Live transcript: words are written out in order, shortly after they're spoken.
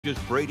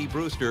Just Brady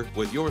Brewster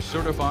with your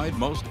certified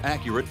most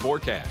accurate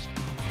forecast.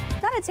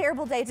 Not a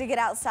terrible day to get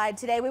outside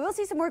today. We will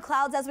see some more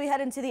clouds as we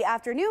head into the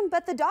afternoon,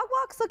 but the dog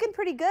walk's looking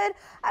pretty good.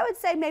 I would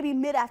say maybe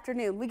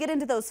mid-afternoon. We get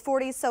into those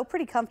 40s, so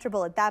pretty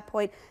comfortable at that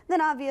point.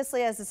 Then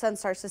obviously as the sun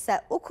starts to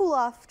set, we'll cool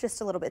off just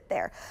a little bit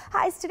there.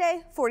 Highs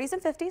today, 40s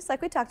and 50s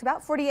like we talked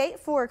about. 48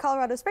 for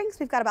Colorado Springs.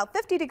 We've got about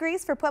 50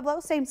 degrees for Pueblo.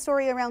 Same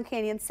story around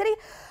Canyon City.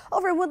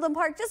 Over in Woodland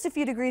Park, just a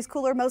few degrees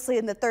cooler, mostly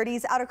in the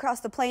 30s. Out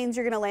across the plains,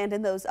 you're going to land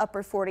in those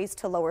upper 40s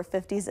to lower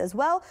 50s as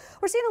well.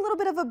 We're seeing a little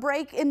bit of a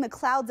break in the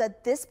clouds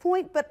at this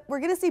point, but we're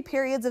going to see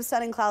periods of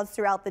sun and clouds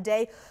throughout the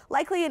day.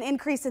 Likely an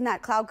increase in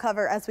that cloud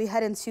cover as we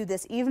head into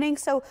this evening.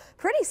 So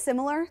pretty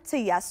similar to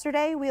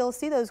yesterday. We'll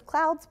see those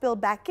clouds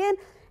build back in,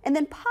 and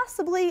then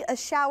possibly a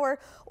shower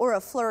or a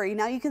flurry.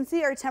 Now you can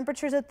see our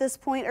temperatures at this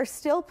point are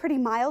still pretty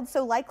mild,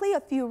 so likely a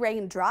few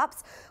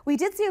raindrops. We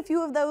did see a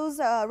few of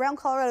those around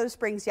Colorado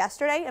Springs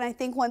yesterday, and I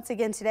think once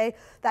again today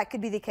that could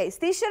be the case.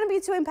 These shouldn't be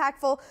too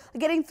impactful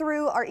getting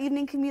through our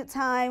evening commute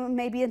time,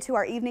 maybe into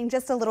our evening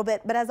just a little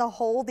bit, but as a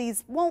whole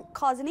these won't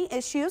cause any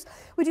issues.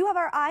 We do have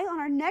our eye on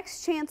our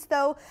next chance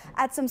though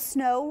at some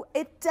snow.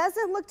 It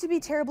doesn't look to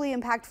be terribly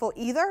impactful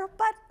either,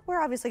 but we're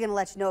obviously going to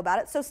let you know about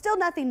it. So still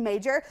nothing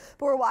major,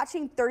 but we're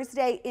watching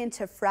Thursday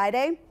into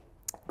Friday.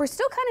 We're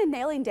still kind of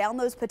nailing down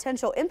those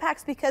potential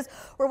impacts because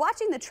we're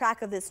watching the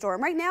track of this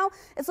storm. Right now,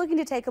 it's looking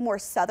to take a more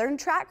southern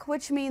track,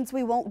 which means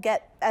we won't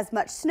get as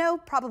much snow,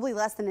 probably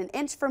less than an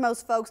inch for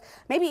most folks,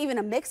 maybe even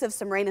a mix of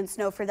some rain and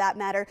snow for that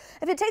matter.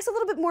 If it takes a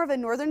little bit more of a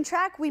northern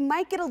track, we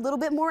might get a little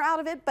bit more out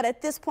of it, but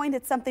at this point,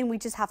 it's something we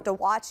just have to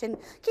watch and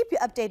keep you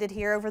updated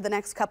here over the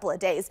next couple of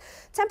days.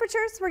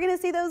 Temperatures, we're going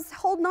to see those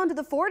holding on to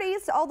the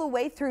 40s all the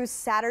way through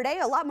Saturday.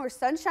 A lot more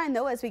sunshine,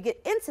 though, as we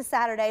get into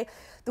Saturday.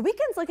 The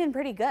weekend's looking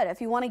pretty good. If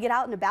you want to get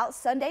out and about,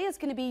 Sunday is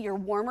going to be your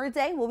warmer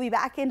day. We'll be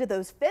back into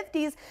those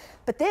 50s,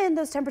 but then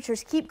those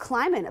temperatures keep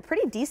climbing. A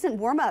pretty decent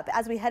warm up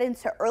as we head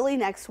into early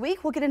next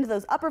week. We'll get into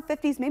those upper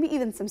 50s, maybe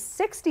even some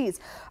 60s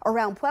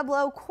around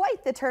Pueblo.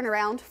 Quite the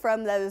turnaround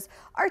from those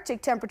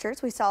Arctic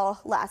temperatures we saw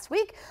last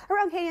week.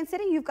 Around Canyon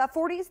City, you've got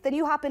 40s, then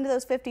you hop into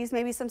those 50s,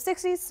 maybe some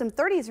 60s, some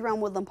 30s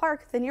around Woodland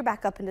Park, then you're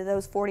back up into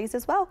those 40s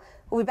as well.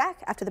 We'll be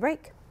back after the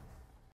break.